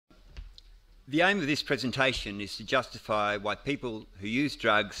The aim of this presentation is to justify why people who use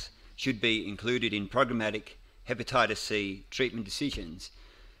drugs should be included in programmatic hepatitis C treatment decisions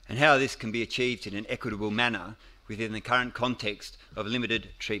and how this can be achieved in an equitable manner within the current context of limited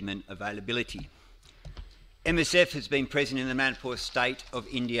treatment availability. MSF has been present in the Manipur state of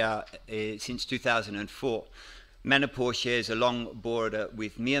India since 2004. Manipur shares a long border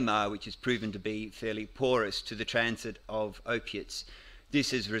with Myanmar, which has proven to be fairly porous to the transit of opiates.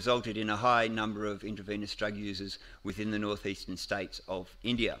 This has resulted in a high number of intravenous drug users within the northeastern states of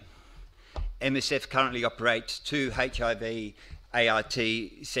India. MSF currently operates 2 HIV ART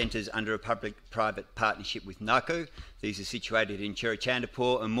centres under a public-private partnership with NACO. These are situated in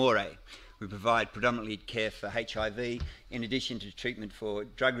Cherichandapur and Moreh. We provide predominantly care for HIV in addition to treatment for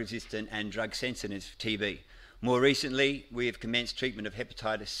drug-resistant and drug-sensitive TB. More recently, we have commenced treatment of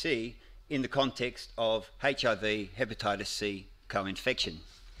hepatitis C in the context of HIV hepatitis C co-infection.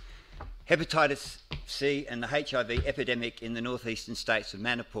 Hepatitis C and the HIV epidemic in the northeastern states of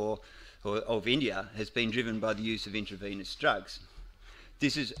Manipur of India has been driven by the use of intravenous drugs.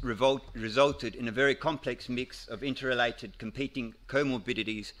 This has resulted in a very complex mix of interrelated competing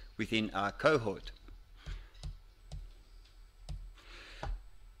comorbidities within our cohort.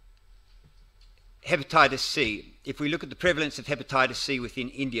 Hepatitis C. If we look at the prevalence of hepatitis C within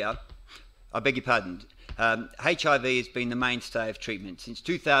India, I beg your pardon, HIV has been the mainstay of treatment. Since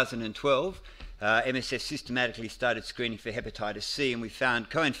 2012, MSF systematically started screening for hepatitis C, and we found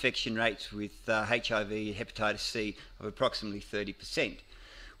co-infection rates with HIV and hepatitis C of approximately 30%.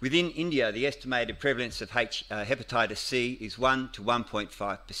 Within India, the estimated prevalence of hepatitis C is 1 to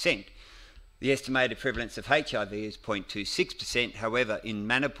 1.5%. The estimated prevalence of HIV is 0.26%. However, in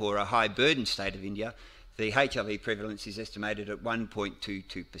Manipur, a high burden state of India, the HIV prevalence is estimated at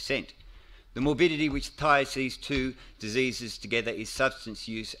 1.22%. The morbidity which ties these two diseases together is substance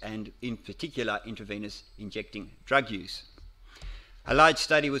use and, in particular, intravenous injecting drug use. A large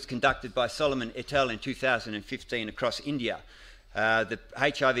study was conducted by Solomon et al. In 2015 across India. The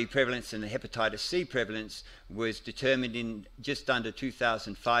HIV prevalence and the hepatitis C prevalence was determined in just under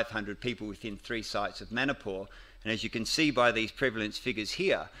 2,500 people within 3 sites of Manipur. And as you can see by these prevalence figures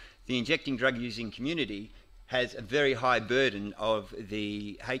here, the injecting drug using community has a very high burden of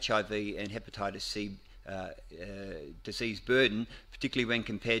the HIV and hepatitis C disease burden, particularly when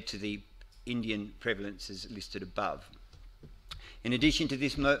compared to the Indian prevalences listed above. In addition to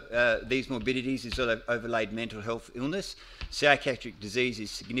this, these morbidities is overlaid mental health illness. Psychiatric disease is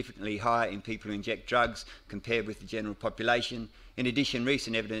significantly higher in people who inject drugs compared with the general population. In addition,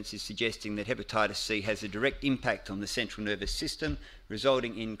 recent evidence is suggesting that hepatitis C has a direct impact on the central nervous system,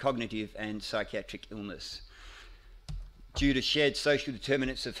 resulting in cognitive and psychiatric illness. Due to shared social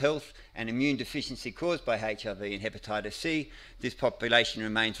determinants of health and immune deficiency caused by HIV and hepatitis C, this population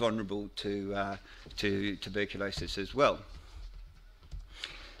remains vulnerable to tuberculosis as well.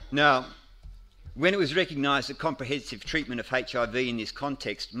 Now, when it was recognised that comprehensive treatment of HIV in this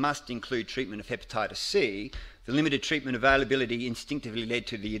context must include treatment of hepatitis C, the limited treatment availability instinctively led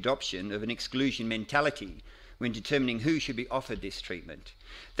to the adoption of an exclusion mentality when determining who should be offered this treatment.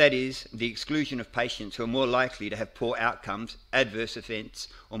 That is, the exclusion of patients who are more likely to have poor outcomes, adverse events,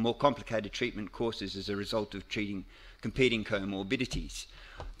 or more complicated treatment courses as a result of treating competing comorbidities.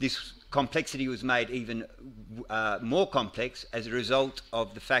 This complexity was made even more complex as a result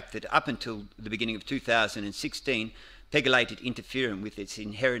of the fact that up until the beginning of 2016, pegylated interferon, with its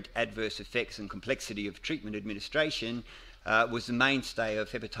inherent adverse effects and complexity of treatment administration, was the mainstay of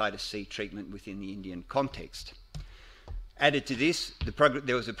hepatitis C treatment within the Indian context. Added to this,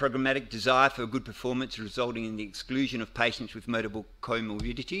 there was a programmatic desire for good performance resulting in the exclusion of patients with multiple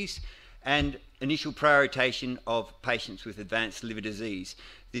comorbidities and initial prioritization of patients with advanced liver disease.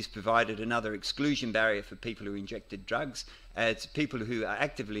 This provided another exclusion barrier for people who injected drugs, as people who are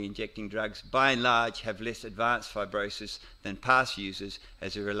actively injecting drugs by and large have less advanced fibrosis than past users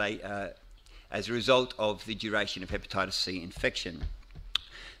as a result of the duration of hepatitis C infection.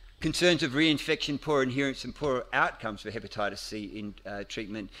 Concerns of reinfection, poor adherence and poor outcomes for hepatitis C in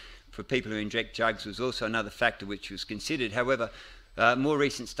treatment for people who inject drugs was also another factor which was considered. However, more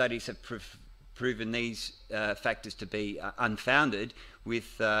recent studies have proven these factors to be unfounded,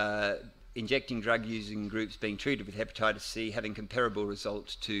 with injecting drug using groups being treated with hepatitis C having comparable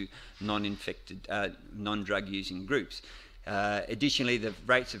results to non-infected, non-drug using groups. Additionally, the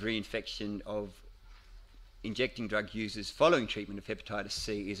rates of reinfection of injecting drug users following treatment of hepatitis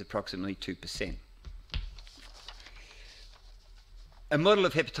C is approximately 2%. A model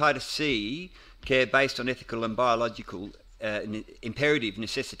of hepatitis C care based on ethical and biological imperative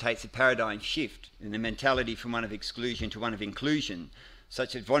necessitates a paradigm shift in the mentality from one of exclusion to one of inclusion.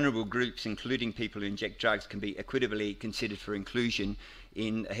 such that vulnerable groups, including people who inject drugs, can be equitably considered for inclusion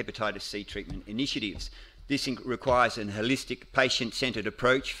in hepatitis C treatment initiatives. This requires a holistic, patient-centred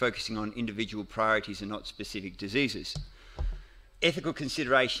approach focusing on individual priorities and not specific diseases. Ethical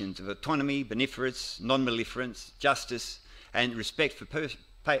considerations of autonomy, beneficence, non-maleficence, justice, and respect for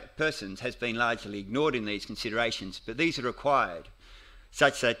persons has been largely ignored in these considerations, but these are required,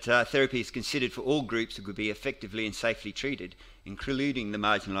 such that therapy is considered for all groups that could be effectively and safely treated, including the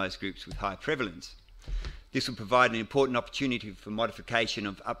marginalised groups with high prevalence. This will provide an important opportunity for modification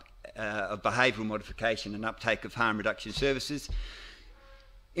of behavioural modification and uptake of harm reduction services.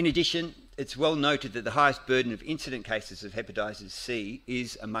 In addition, it's well noted that the highest burden of incident cases of hepatitis C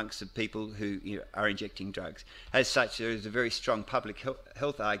is amongst the people who are injecting drugs. As such, there is a very strong public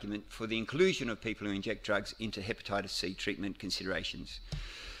health argument for the inclusion of people who inject drugs into hepatitis C treatment considerations.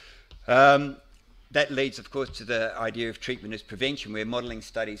 That leads, of course, to the idea of treatment as prevention, where modelling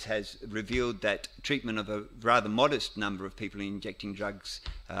studies has revealed that treatment of a rather modest number of people injecting drugs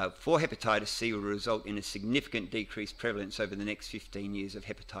for hepatitis C will result in a significant decreased prevalence over the next 15 years of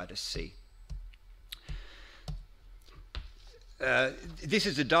hepatitis C. This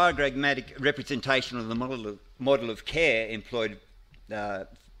is a diagrammatic representation of the model of care employed by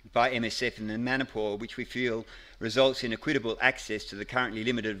MSF in the Manipur, which we feel results in equitable access to the currently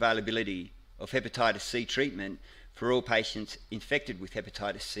limited availability of hepatitis C treatment for all patients infected with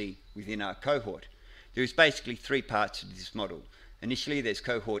hepatitis C within our cohort. There is basically three parts to this model. Initially, there's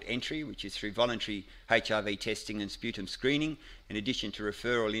cohort entry, which is through voluntary HIV testing and sputum screening, in addition to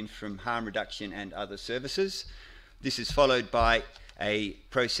referral in from harm reduction and other services. This is followed by a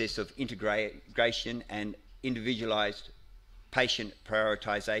process of integration and individualised patient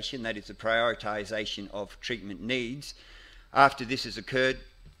prioritisation, that is the prioritisation of treatment needs. After this has occurred,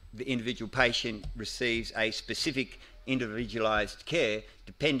 the individual patient receives a specific individualised care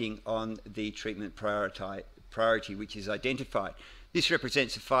depending on the treatment priority which is identified. This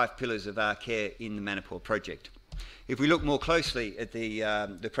represents the 5 pillars of our care in the Manipur project. If we look more closely at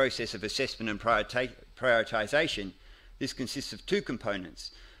the process of assessment and prioritisation, this consists of 2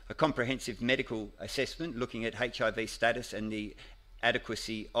 components: a comprehensive medical assessment looking at HIV status and the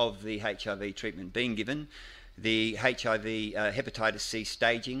adequacy of the HIV treatment being given, the HIV hepatitis C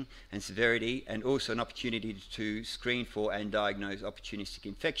staging and severity, and also an opportunity to screen for and diagnose opportunistic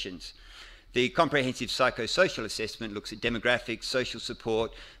infections. The comprehensive psychosocial assessment looks at demographics, social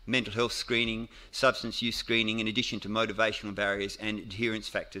support, mental health screening, substance use screening, in addition to motivational barriers and adherence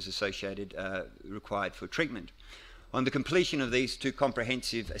factors associated required for treatment. On the completion of these 2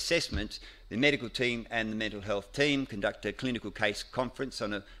 comprehensive assessments, the medical team and the mental health team conduct a clinical case conference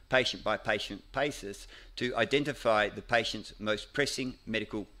on a patient-by-patient basis to identify the patient's most pressing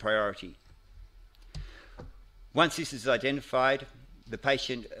medical priority. Once this is identified, the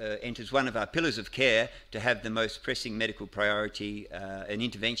patient enters one of our pillars of care to have the most pressing medical priority, an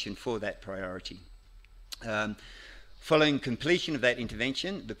intervention for that priority. Following completion of that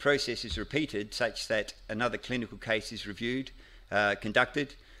intervention, the process is repeated such that another clinical case is reviewed,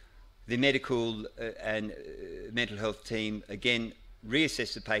 conducted. The medical and mental health team again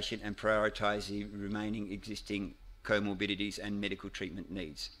reassess the patient and prioritise the remaining existing comorbidities and medical treatment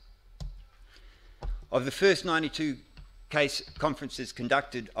needs. Of the first 92 case conferences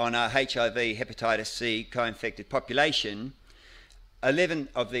conducted on our HIV hepatitis C co-infected population, 11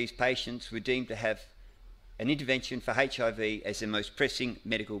 of these patients were deemed to have an intervention for HIV as their most pressing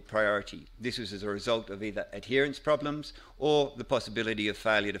medical priority. This was as a result of either adherence problems or the possibility of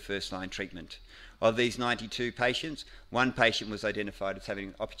failure to first-line treatment. Of these 92 patients, 1 patient was identified as having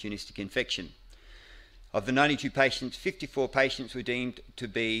an opportunistic infection. Of the 92 patients, 54 patients were deemed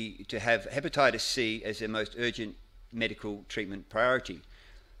to have hepatitis C as their most urgent medical treatment priority.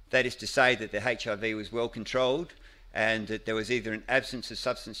 That is to say that their HIV was well controlled and that there was either an absence of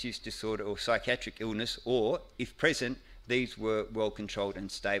substance use disorder or psychiatric illness, or, if present, these were well controlled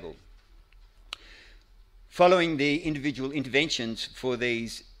and stable. Following the individual interventions for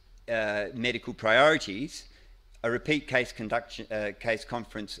these medical priorities, a repeat case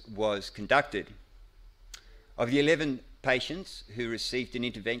conference was conducted. Of the 11 patients who received an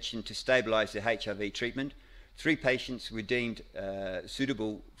intervention to stabilise their HIV treatment, 3 patients were deemed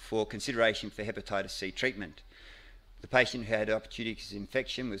suitable for consideration for hepatitis C treatment. The patient who had opportunistic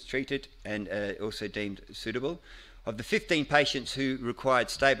infection was treated and also deemed suitable. Of the 15 patients who required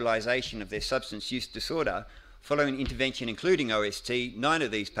stabilisation of their substance use disorder, following intervention including OST, 9 of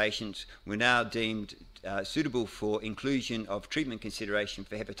these patients were now deemed suitable for inclusion of treatment consideration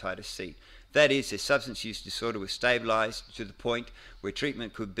for hepatitis C. That is, their substance use disorder was stabilised to the point where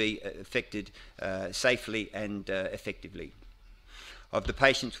treatment could be effected safely and effectively. Of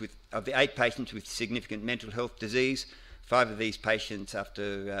the 8 patients with significant mental health disease, 5 of these patients,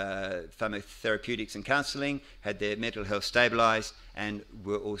 after pharmacotherapeutics and counselling, had their mental health stabilised and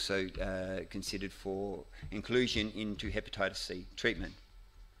were also considered for inclusion into hepatitis C treatment.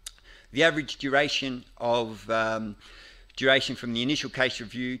 The average duration from the initial case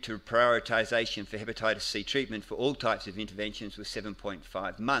review to prioritisation for hepatitis C treatment for all types of interventions was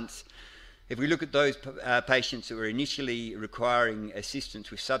 7.5 months. If we look at those patients who were initially requiring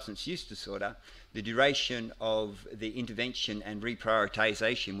assistance with substance use disorder, the duration of the intervention and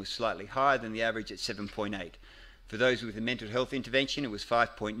reprioritisation was slightly higher than the average at 7.8. For those with a mental health intervention, it was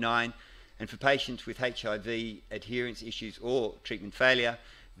 5.9, and for patients with HIV adherence issues or treatment failure,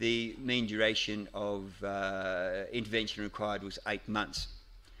 the mean duration of intervention required was 8 months.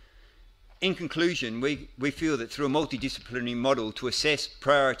 In conclusion, we feel that through a multidisciplinary model to assess,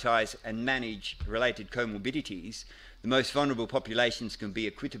 prioritise and manage related comorbidities, the most vulnerable populations can be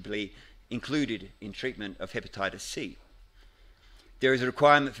equitably included in treatment of hepatitis C. There is a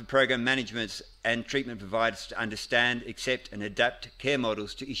requirement for program management and treatment providers to understand, accept and adapt care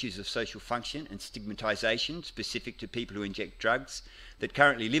models to issues of social function and stigmatisation specific to people who inject drugs that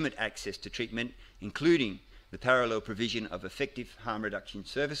currently limit access to treatment, including the parallel provision of effective harm reduction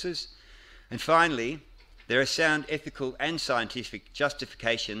services. And finally, there are sound ethical and scientific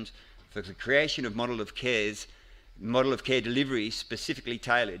justifications for the creation of model of care delivery specifically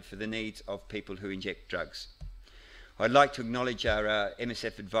tailored for the needs of people who inject drugs. I'd like to acknowledge our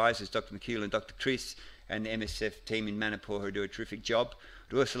MSF advisors, Dr. McKeel and Dr. Chris, and the MSF team in Manipur who do a terrific job.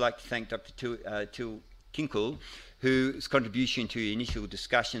 I'd also like to thank Dr. Till Kinkle, whose contribution to the initial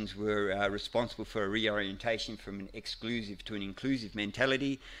discussions were responsible for a reorientation from an exclusive to an inclusive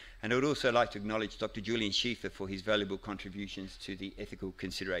mentality. And I would also like to acknowledge Dr. Julian Schiefer for his valuable contributions to the ethical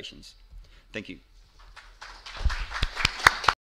considerations. Thank you.